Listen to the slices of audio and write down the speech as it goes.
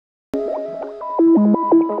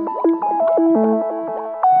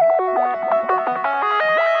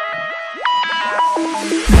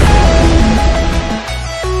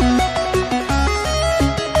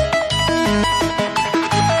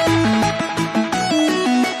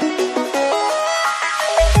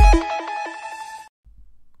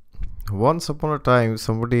Once upon a time,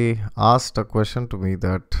 somebody asked a question to me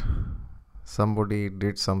that somebody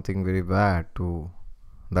did something very bad to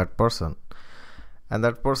that person, and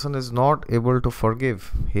that person is not able to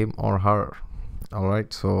forgive him or her. All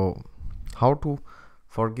right, so how to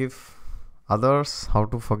forgive others, how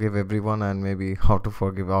to forgive everyone, and maybe how to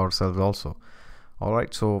forgive ourselves also. All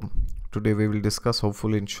right, so today we will discuss,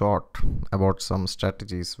 hopefully in short, about some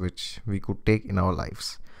strategies which we could take in our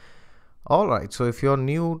lives. Alright, so if you're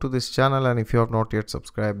new to this channel and if you have not yet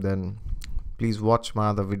subscribed, then please watch my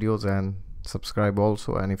other videos and subscribe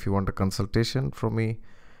also. And if you want a consultation from me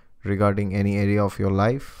regarding any area of your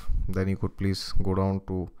life, then you could please go down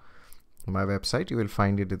to my website. You will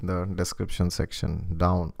find it in the description section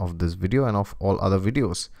down of this video and of all other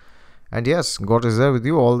videos. And yes, God is there with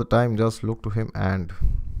you all the time. Just look to him, and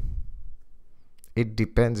it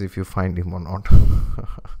depends if you find him or not.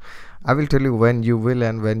 I will tell you when you will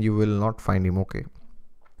and when you will not find him. Okay,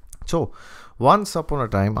 so once upon a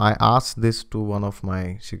time I asked this to one of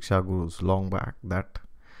my Shiksha gurus long back, that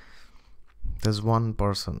there's one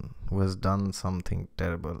person who has done something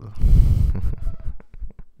terrible.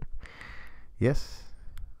 Yes,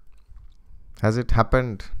 has it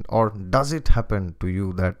happened, or does it happen to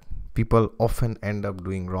you, that people often end up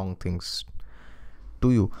doing wrong things to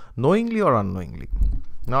you, knowingly or unknowingly?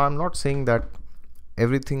 Now, I'm not saying that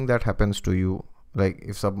everything that happens to you, like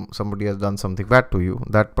if somebody has done something bad to you,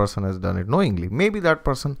 that person has done it knowingly. Maybe that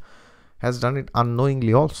person has done it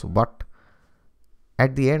unknowingly also, but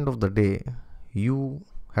at the end of the day, you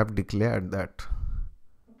have declared that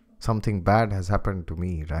something bad has happened to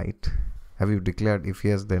me, right? Have you declared? If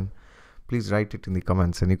yes, then please write it in the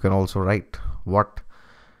comments, and you can also write what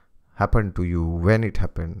happened to you, when it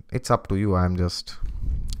happened. It's up to you. I'm just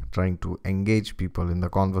trying to engage people in the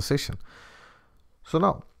conversation. So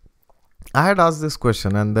now, I had asked this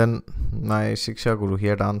question, and then my Shiksha Guru, he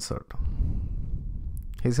had answered.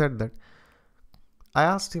 He said that, I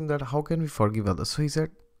asked him that how can we forgive others? So he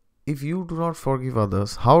said, if you do not forgive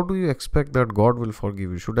others, how do you expect that God will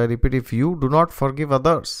forgive you? Should I repeat? If you do not forgive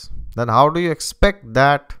others, then how do you expect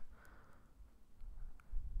that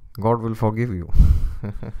God will forgive you?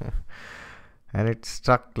 And it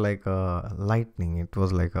struck like a lightning. It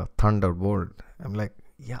was like a thunderbolt. I'm like,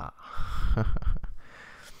 yeah.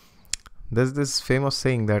 There's this famous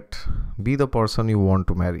saying that be the person you want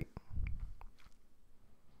to marry.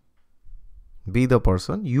 Be the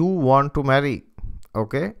person you want to marry.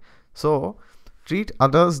 Okay? So, treat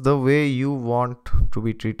others the way you want to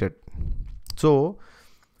be treated. So,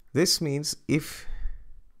 this means if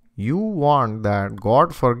you want that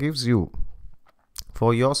God forgives you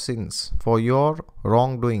for your sins, for your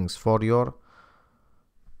wrongdoings, for your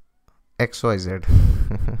XYZ,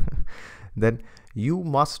 then you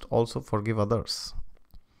must also forgive others.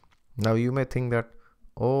 Now you may think that,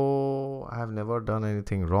 oh, I have never done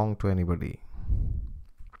anything wrong to anybody.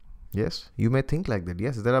 Yes, you may think like that.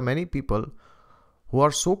 Yes, there are many people who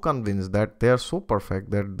are so convinced that they are so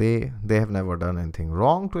perfect that they have never done anything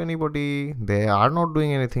wrong to anybody. They are not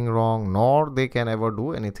doing anything wrong, nor they can ever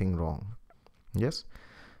do anything wrong. Yes,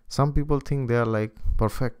 some people think they are like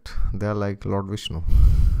perfect. They are like Lord Vishnu.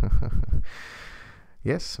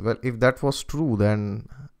 Yes, well, if that was true, then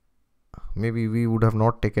maybe we would have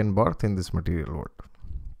not taken birth in this material world.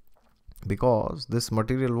 Because this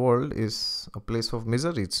material world is a place of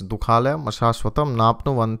misery. It's dukhalayam ashashvatam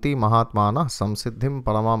napnuvanti mahatmana samsiddhim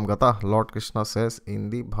paramam gata. Lord Krishna says in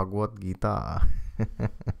the Bhagavad Gita.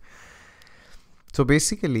 So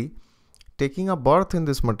basically, taking a birth in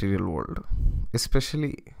this material world,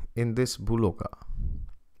 especially in this Bhuloka,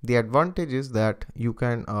 the advantage is that you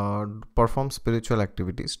can perform spiritual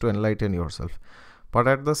activities to enlighten yourself. But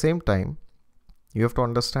at the same time, you have to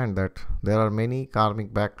understand that there are many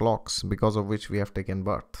karmic backlogs because of which we have taken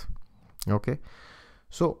birth. Okay.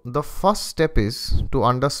 So the first step is to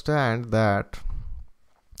understand that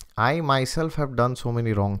I myself have done so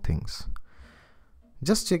many wrong things.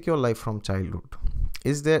 Just check your life from childhood.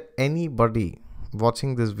 Is there anybody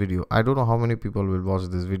watching this video? I don't know how many people will watch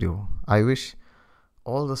this video. I wish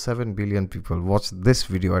all the 7 billion people watch this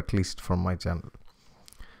video at least from my channel,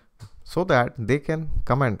 so that they can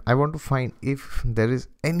comment. I want to find if there is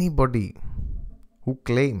anybody who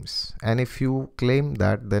claims, and if you claim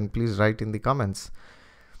that, then please write in the comments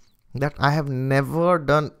that I have never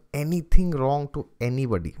done anything wrong to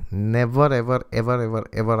anybody. Never, ever, ever, ever,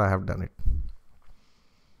 ever I have done it.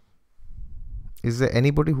 Is there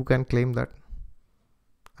anybody who can claim that?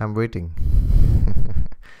 I'm waiting.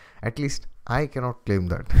 At least I cannot claim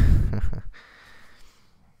that.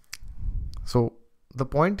 So the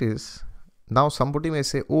point is, now somebody may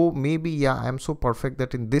say, oh, maybe, yeah, I'm so perfect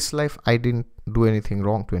that in this life I didn't do anything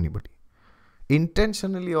wrong to anybody.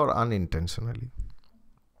 intentionally or unintentionally.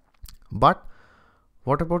 But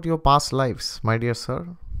what about your past lives, my dear sir,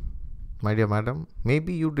 my dear madam?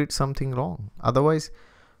 Maybe you did something wrong. Otherwise,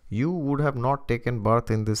 you would have not taken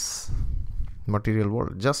birth in this material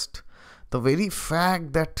world. Just the very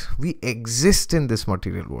fact that we exist in this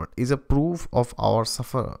material world is a proof of our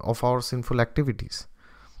sinful activities.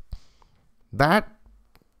 That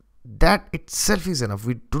itself is enough.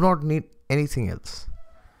 We do not need anything else.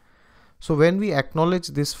 So when we acknowledge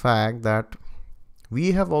this fact that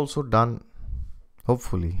we have also done,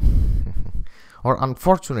 hopefully, or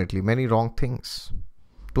unfortunately, many wrong things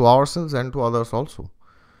to ourselves and to others also,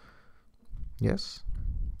 yes,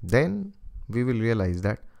 then we will realize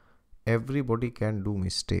that everybody can do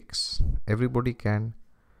mistakes. Everybody can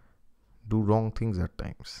do wrong things at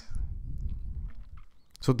times.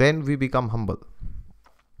 So then we become humble.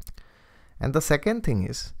 And the second thing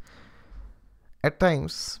is, at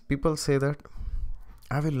times people say that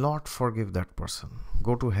I will not forgive that person.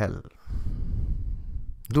 Go to hell.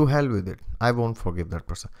 Do hell with it. I won't forgive that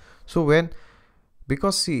person. So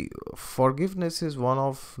because see, forgiveness is one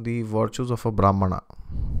of the virtues of a Brahmana.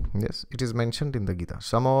 Yes, it is mentioned in the Gita.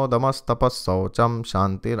 Samo damas tapas saucham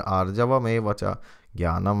shantir arjavam evacha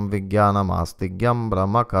jnanam vijnanam astigyam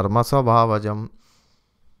brahma karma svabhavajam.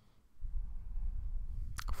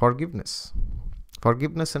 Forgiveness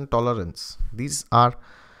and tolerance. These are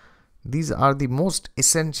the most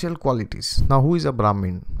essential qualities. Now, who is a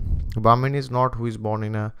Brahmin? A Brahmin is not who is born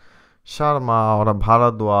in a Sharma or a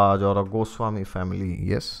Bharadwaj or a Goswami family.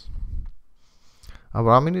 Yes. A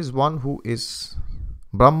Brahmin is one who is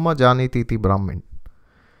Brahma Janititi Brahmin.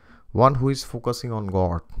 One who is focusing on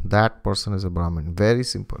God. That person is a Brahmin. Very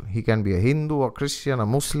simple. He can be a Hindu, a Christian, a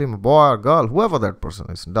Muslim, a boy, a girl, whoever that person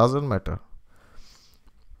is. Doesn't matter.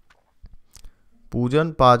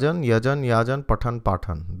 Pujan, Pajan, Yajan, Yajan, Pathan,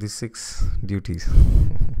 Pathan. These 6 duties.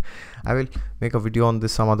 I will make a video on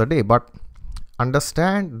this some other day. But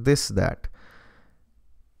understand this, that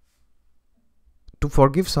to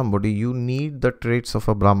forgive somebody, you need the traits of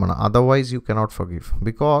a Brahmana. Otherwise, you cannot forgive.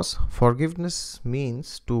 Because forgiveness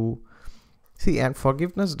means to... See, and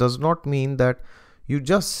forgiveness does not mean that you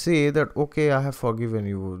just say that, okay, I have forgiven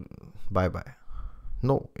you, bye-bye.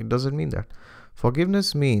 No, it doesn't mean that.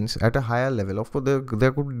 Forgiveness means at a higher level. Of course, there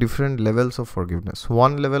could be different levels of forgiveness.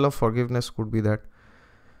 One level of forgiveness could be that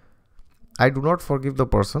I do not forgive the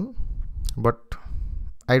person, but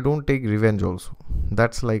I don't take revenge also.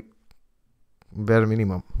 That's like bare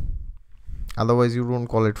minimum. Otherwise, you don't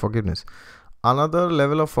call it forgiveness. Another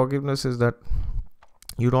level of forgiveness is that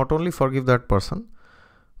you not only forgive that person,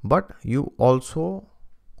 but you also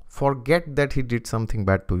forget that he did something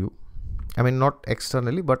bad to you. I mean, not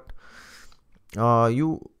externally, but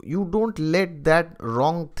you don't let that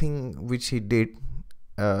wrong thing which he did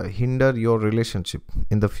hinder your relationship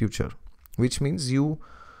in the future, which means you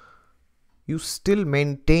still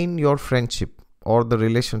maintain your friendship or the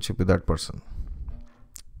relationship with that person.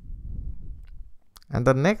 And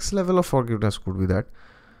the next level of forgiveness could be that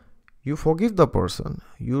you forgive the person,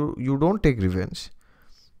 you don't take revenge,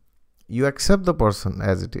 you accept the person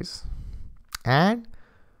as it is, and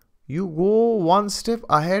you go one step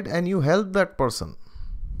ahead and you help that person.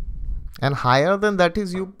 And higher than that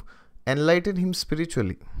is you enlighten him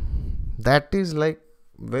spiritually. That is like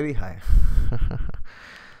very high.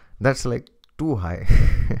 That's like too high.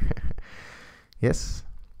 Yes.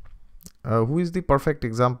 Who is the perfect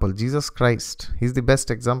example? Jesus Christ. He's the best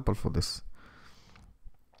example for this.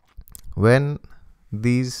 When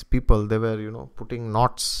these people, they were, putting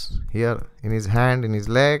knots here in his hand, in his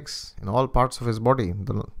legs, in all parts of his body.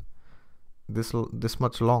 This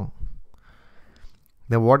much long.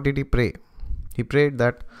 Then what did he pray? He prayed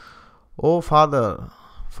that, oh Father,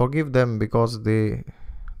 forgive them because they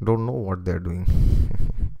don't know what they're doing.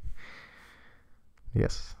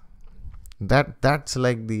 Yes. That's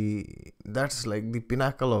like the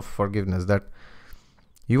pinnacle of forgiveness, that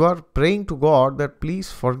you are praying to God that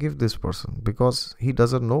please forgive this person because he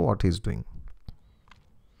doesn't know what he's doing.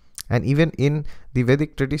 And even in the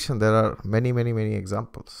Vedic tradition, there are many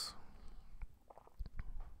examples.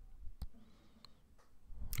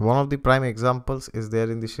 One of the prime examples is there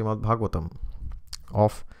in the Srimad Bhagavatam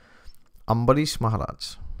of Ambarish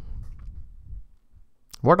Maharaj.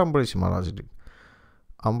 What Ambarish Maharaj did?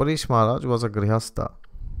 Ambarish Maharaj was a Grihastha,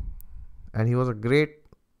 and he was a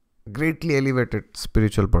greatly elevated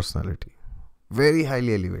spiritual personality. Very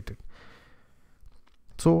highly elevated.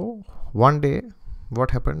 So, one day,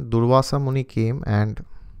 what happened? Durvasa Muni came, and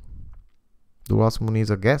Durvasa Muni is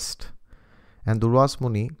a guest, and Durvasa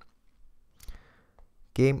Muni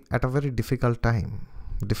came at a very difficult time.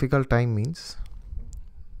 Difficult time means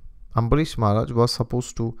Ambarish Maharaj was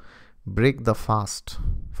supposed to break the fast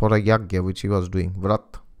for a yagya which he was doing,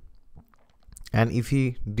 vrat. And if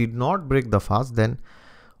he did not break the fast, then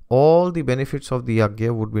all the benefits of the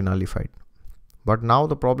yagya would be nullified. But now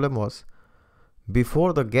the problem was,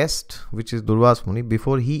 before the guest, which is Durvas Muni,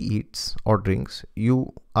 before he eats or drinks,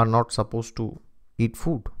 you are not supposed to eat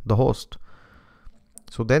food, the host.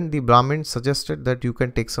 So then the Brahmin suggested that you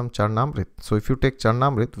can take some Charnamrit. So if you take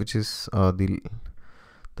Charnamrit, which is the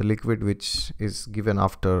liquid which is given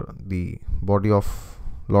after the body of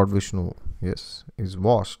Lord Vishnu, yes, is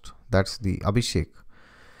washed, that's the Abhishek.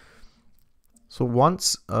 So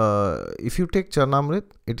once, if you take Charnamrit,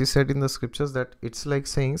 it is said in the scriptures that it's like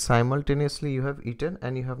saying simultaneously you have eaten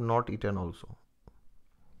and you have not eaten also.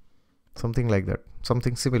 Something like that,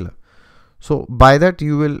 something similar. So by that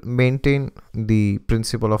you will maintain the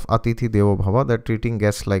principle of Atithi Devo Bhava, that treating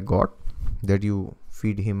guests like God, that you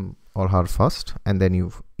feed him or her first and then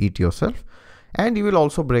you eat yourself, and you will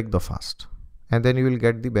also break the fast, and then you will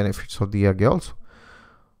get the benefits of the yagya also.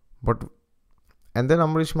 And then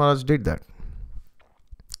Ambarish Maharaj did that.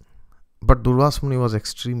 But Durvas Muni was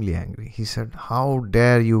extremely angry. He said, how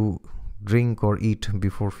dare you drink or eat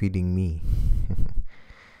before feeding me?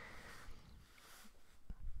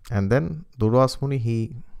 And then Durvas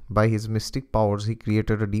Muni, by his mystic powers, he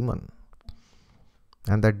created a demon.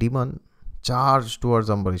 And that demon charged towards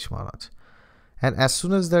Ambarish Maharaj. And as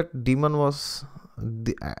soon as that demon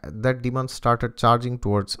started charging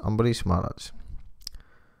towards Ambarish Maharaj,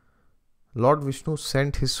 Lord Vishnu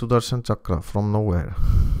sent his Sudarshan Chakra from nowhere.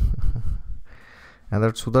 And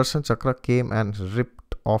that Sudarshan Chakra came and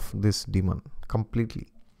ripped off this demon completely.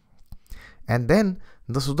 And then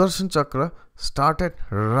the Sudarshan Chakra started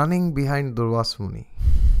running behind Durvas Muni.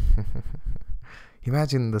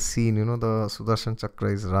 Imagine the scene, the Sudarshan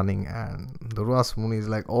Chakra is running and Durvas Muni is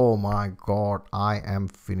like, oh my God, I am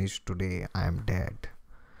finished today. I am dead.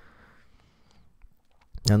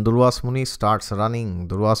 And Durvas Muni starts running.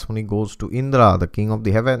 Durvas Muni goes to Indra, the king of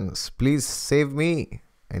the heavens. Please save me.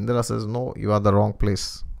 Indra says, no, you are the wrong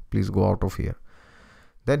place. Please go out of here.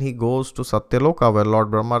 Then he goes to Satyaloka, where Lord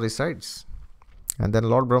Brahma resides. And then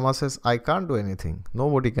Lord Brahma says, I can't do anything.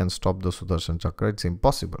 Nobody can stop the Sudarshan Chakra. It's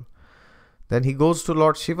impossible. Then he goes to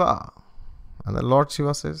Lord Shiva. And then Lord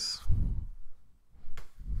Shiva says,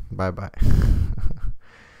 bye-bye.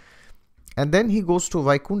 And then he goes to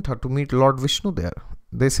Vaikuntha to meet Lord Vishnu there.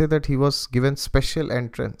 They say that he was given special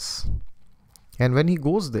entrance. And when he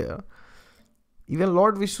goes there, even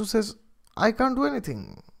Lord Vishnu says, I can't do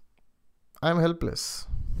anything. I am helpless.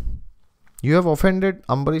 You have offended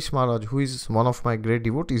Ambarish Maharaj, who is one of my great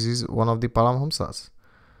devotees. He is one of the Paramhamsas.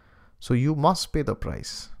 So you must pay the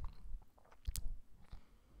price.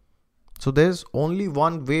 So there is only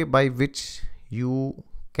one way by which you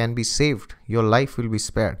can be saved. Your life will be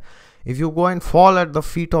spared. If you go and fall at the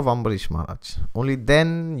feet of Ambarish Maharaj, only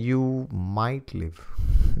then you might live.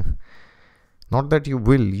 Not that you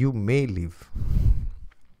will, you may live.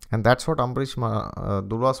 And that's what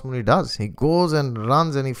Durvas Muni does. He goes and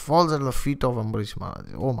runs and he falls at the feet of Ambarish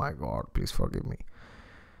Maharaj. Oh my God, please forgive me.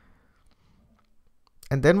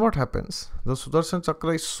 And then what happens? The Sudarshan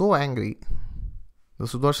Chakra is so angry. The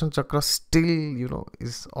Sudarshan Chakra still,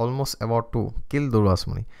 is almost about to kill Durvas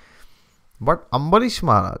Muni. But Ambarish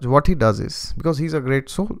Maharaj, what he does is, because he's a great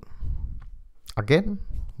soul. Again,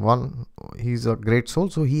 he's a great soul.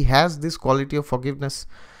 So he has this quality of forgiveness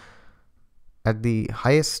at the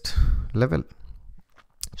highest level.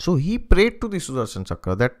 So he prayed to the Sudarshan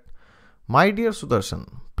Chakra that, my dear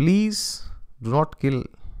Sudarshan, please do not kill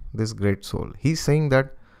this great soul. He's saying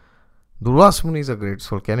that Durvas Muni is a great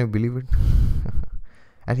soul. Can you believe it?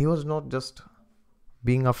 And he was not just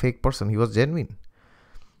being a fake person. He was genuine.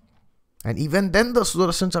 And even then the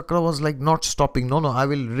Sudarshan Chakra was like not stopping. No, I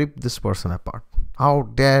will rip this person apart. How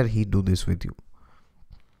dare he do this with you?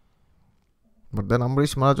 But then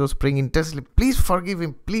Ambarish Maharaj was praying intensely, please forgive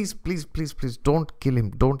him, please, please, please, please, don't kill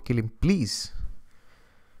him, please.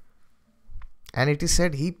 And it is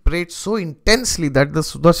said he prayed so intensely that the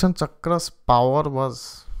Sudarshan Chakra's power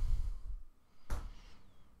was,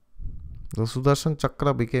 the Sudarshan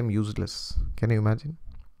Chakra became useless. Can you imagine?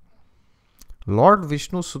 Lord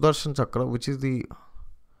Vishnu's Sudarshan Chakra, which is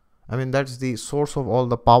that's the source of all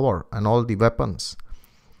the power and all the weapons,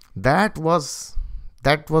 that was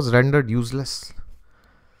rendered useless.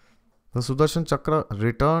 The Sudarshan Chakra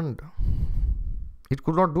returned. It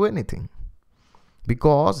could not do anything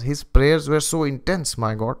because his prayers were so intense,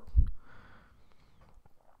 my God.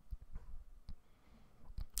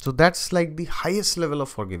 So that's like the highest level of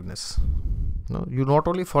forgiveness. You not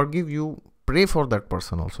only forgive, you pray for that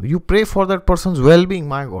person also. You pray for that person's well-being,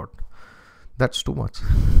 my God. That's too much.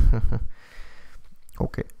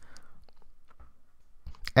 Okay.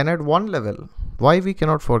 And at one level, why we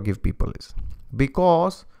cannot forgive people is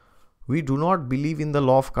because we do not believe in the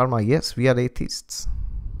law of karma. Yes, we are atheists.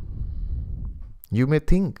 You may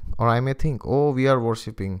think, or I may think, oh, we are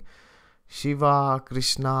worshipping Shiva,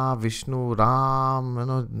 Krishna, Vishnu,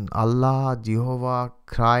 Ram, Allah, Jehovah,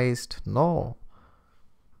 Christ. No.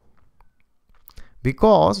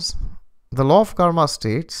 Because the law of karma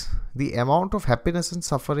states the amount of happiness and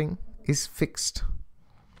suffering is fixed.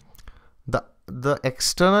 The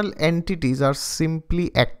external entities are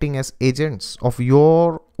simply acting as agents of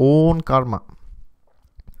your own karma.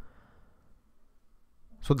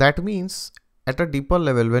 So that means at a deeper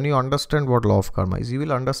level, when you understand what law of karma is, you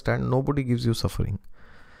will understand nobody gives you suffering.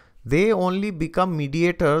 They only become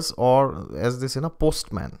mediators, or as they say, a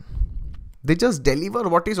postman. They just deliver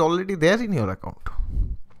what is already there in your account.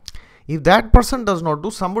 If that person does not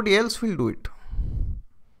do, somebody else will do it.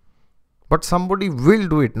 But somebody will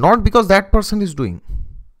do it, not because that person is doing,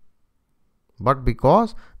 but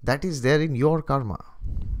because that is there in your karma.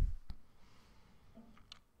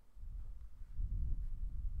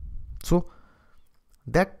 So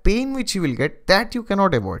that pain which you will get, that you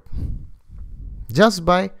cannot avoid just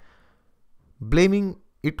by blaming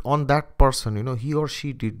it on that person. He or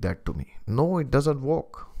she did that to me. No, it doesn't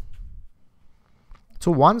work. So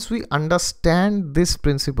once we understand this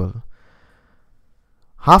principle,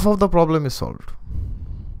 half of the problem is solved.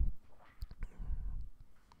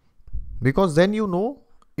 Because then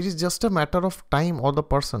it is just a matter of time or the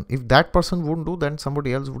person. If that person wouldn't do, then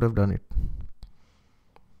somebody else would have done it.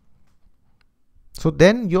 So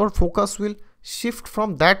then your focus will shift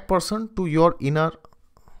from that person to your inner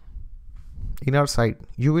side.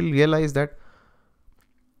 You will realize that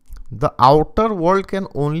the outer world can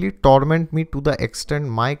only torment me to the extent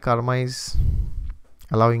my karma is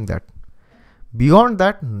allowing that. Beyond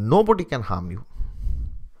that, nobody can harm you.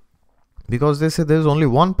 Because they say there is only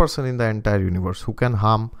one person in the entire universe who can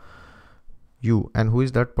harm you. And who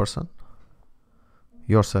is that person?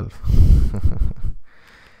 Yourself.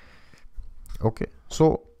 Okay.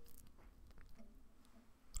 So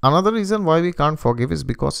another reason why we can't forgive is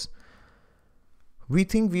because we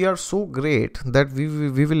think we are so great that we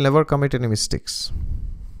will never commit any mistakes.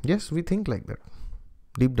 Yes, we think like that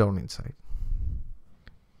deep down inside.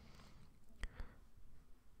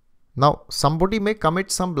 Now, somebody may commit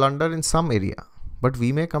some blunder in some area, but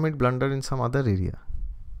we may commit blunder in some other area.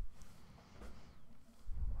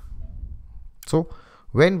 So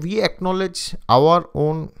when we acknowledge our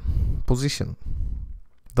own position,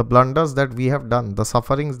 the blunders that we have done, the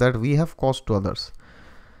sufferings that we have caused to others,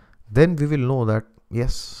 then we will know that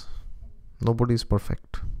yes, nobody is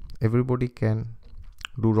perfect. Everybody can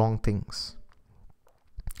do wrong things.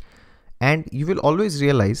 And you will always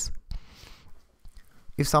realize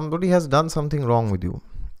if somebody has done something wrong with you,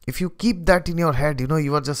 if you keep that in your head,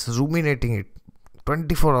 you are just ruminating it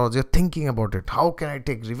 24 hours, you're thinking about it. How can I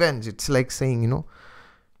take revenge? It's like saying,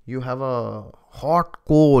 you have a hot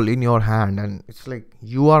coal in your hand and it's like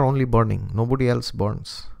you are only burning. Nobody else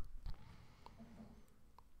burns.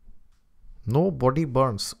 Nobody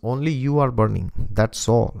burns. Only you are burning. That's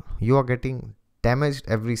all. You are getting damaged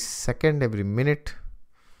every second, every minute.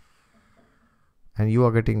 And you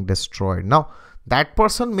are getting destroyed. Now, that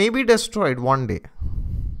person may be destroyed one day.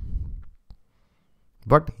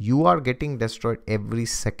 But you are getting destroyed every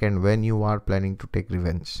second when you are planning to take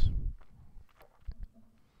revenge.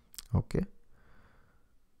 Okay.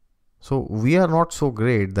 So we are not so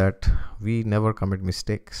great that we never commit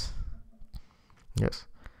mistakes. Yes.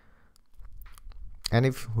 And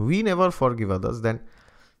if we never forgive others, then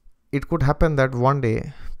it could happen that one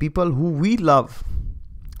day people who we love,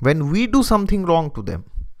 when we do something wrong to them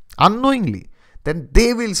unknowingly, then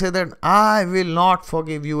they will say that I will not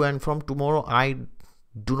forgive you, and from tomorrow I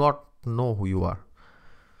do not know who you are.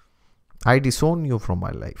 I disown you from my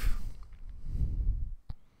life.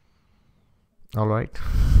 All right.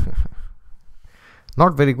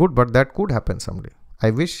 Not very good, but that could happen someday.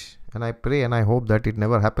 I wish and I pray and I hope that it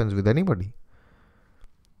never happens with anybody.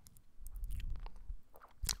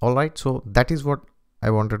 All right. So that is what I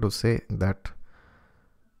wanted to say, that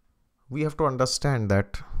we have to understand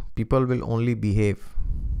that people will only behave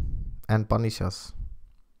and punish us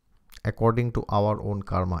according to our own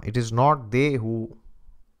karma. It is not they who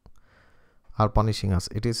are punishing us.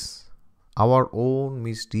 It is our own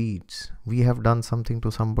misdeeds. We have done something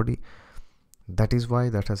to somebody. That is why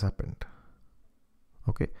that has happened.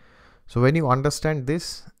 Okay. So when you understand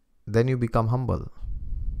this, then you become humble.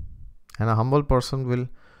 And a humble person will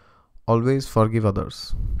always forgive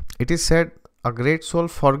others. It is said a great soul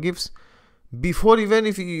forgives before even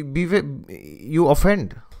if you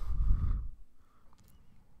offend.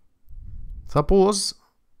 Suppose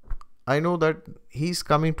I know that he's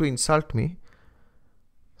coming to insult me.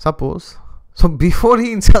 Suppose. So before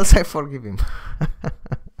he insults, I forgive him.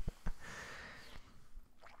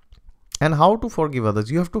 And how to forgive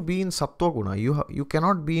others? You have to be in Sattva Guna. You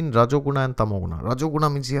cannot be in Rajoguna and Tamoguna.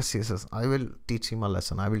 Rajoguna means yes. I will teach him a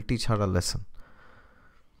lesson. I will teach her a lesson.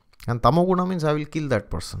 And Tamoguna means I will kill that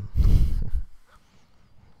person.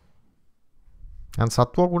 And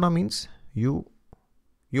Sattva Guna means you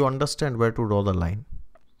understand where to draw the line.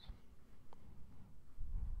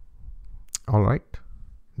 Alright.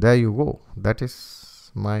 There you go. That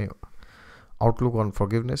is my outlook on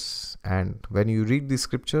forgiveness. And when you read the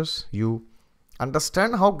scriptures, you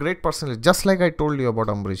understand how great person is. Just like I told you about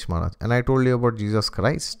Ambarish Maharaj and I told you about Jesus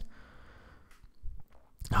Christ.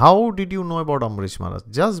 How did you know about Ambarish Maharaj?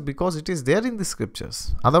 Just because it is there in the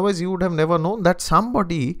scriptures. Otherwise, you would have never known that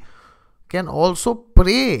somebody can also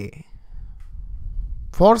pray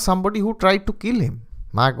for somebody who tried to kill him.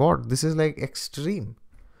 My God, this is like extreme.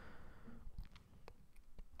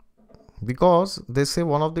 Because they say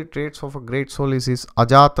one of the traits of a great soul is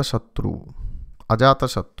Ajata Shatru. Ajata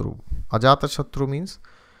Shatru. Ajata Shatru means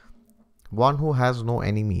one who has no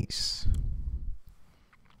enemies.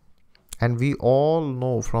 And we all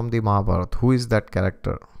know from the Mahabharata who is that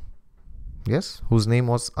character. Yes, whose name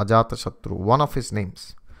was Ajata Shatru, one of his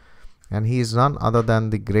names. And he is none other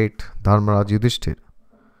than the great Dharmaraj Yudhishthir.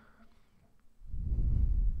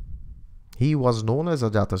 He was known as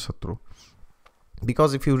Ajata Shatru.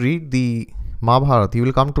 Because if you read the Mahabharata, you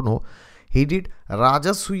will come to know he did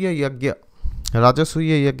Rajasuya Yagya.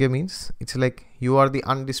 Rajasuya Yagya means it's like you are the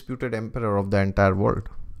undisputed emperor of the entire world.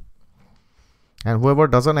 And whoever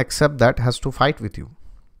doesn't accept that has to fight with you.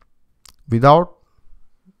 Without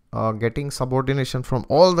getting subordination from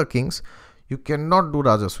all the kings, you cannot do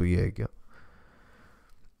Rajasuya Yagya.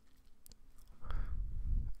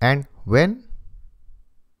 And when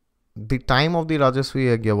the time of the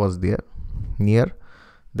Rajasuya Yagya was near,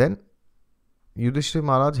 then Yudhishthira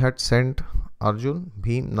Maharaj had sent Arjun,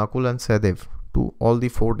 Bhim, Nakul and Sahadev to all the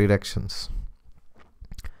 4 directions.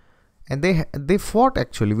 And they fought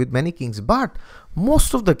actually with many kings. But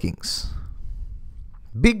most of the kings,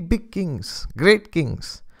 big kings, great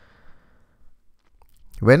kings,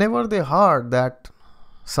 whenever they heard that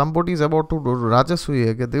somebody is about to do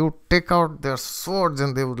Rajasuya Yagya, they would take out their swords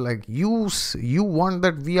and they would like, you want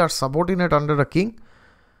that we are subordinate under a king?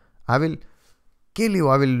 I will kill you.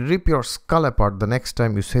 I will rip your skull apart the next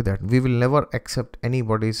time you say that. We will never accept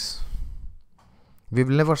anybody's. We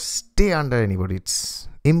will never stay under anybody. It's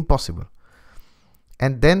impossible.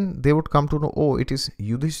 And then they would come to know, oh, it is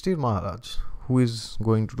Yudhishthir Maharaj who is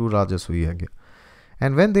going to do Rajasuya Yagya.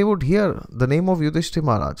 And when they would hear the name of Yudhishthir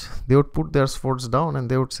Maharaj, they would put their swords down and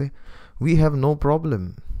they would say, we have no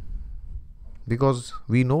problem. Because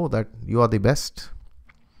we know that you are the best.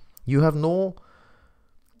 You have no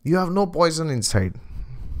poison inside.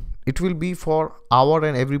 It will be for our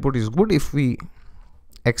and everybody's good if we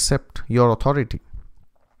accept your authority.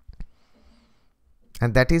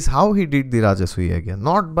 And that is how he did the Rajasuya Yagya.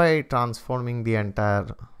 Not by transforming the entire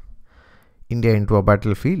India into a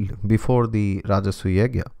battlefield before the Rajasuya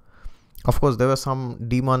Yagya. Of course, there were some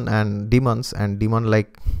demons and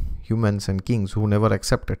demon-like humans and kings who never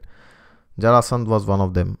accepted. Jarasandh was one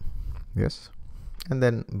of them. Yes. And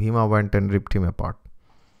then Bhima went and ripped him apart.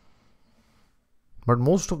 But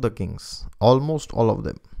most of the kings, almost all of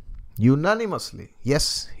them, unanimously,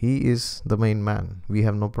 yes, he is the main man. We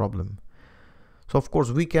have no problem. So of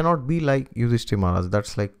course, we cannot be like Yudhishthira Maharaj.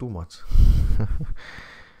 That's like too much.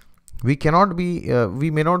 We cannot be,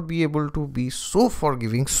 we may not be able to be so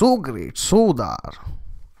forgiving, so great, so udar,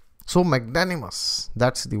 so magnanimous.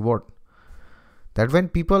 That's the word. That when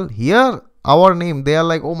people hear our name, they are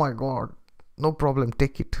like, oh my God, no problem,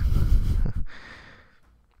 take it.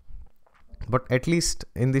 But at least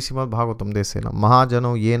in the Srimad Bhagavatam, they say,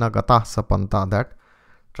 Mahajano yena gatah sapanta, that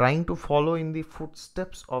trying to follow in the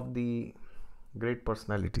footsteps of the great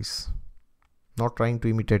personalities, not trying to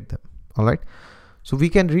imitate them. All right. So we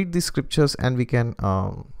can read the scriptures and we can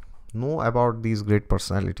know about these great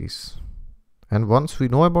personalities. And once we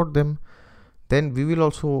know about them, then we will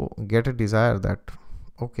also get a desire that,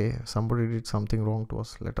 okay, somebody did something wrong to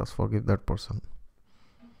us. Let us forgive that person.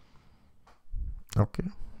 Okay.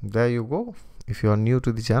 There you go. If you are new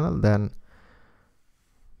to the channel, then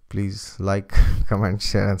please like, comment,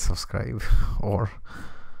 share and subscribe. Or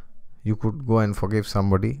you could go and forgive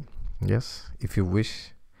somebody. Yes, if you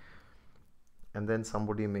wish. And then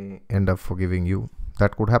somebody may end up forgiving you.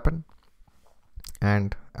 That could happen.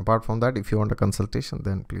 And apart from that, if you want a consultation,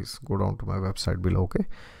 then please go down to my website below. Okay,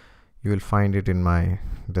 you will find it in my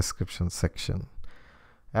description section.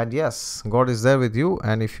 And yes, God is there with you,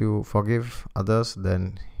 and if you forgive others,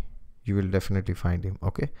 then you will definitely find him.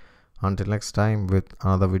 Okay, until next time with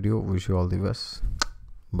another video, wish you all the best.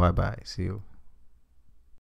 Bye bye, see you.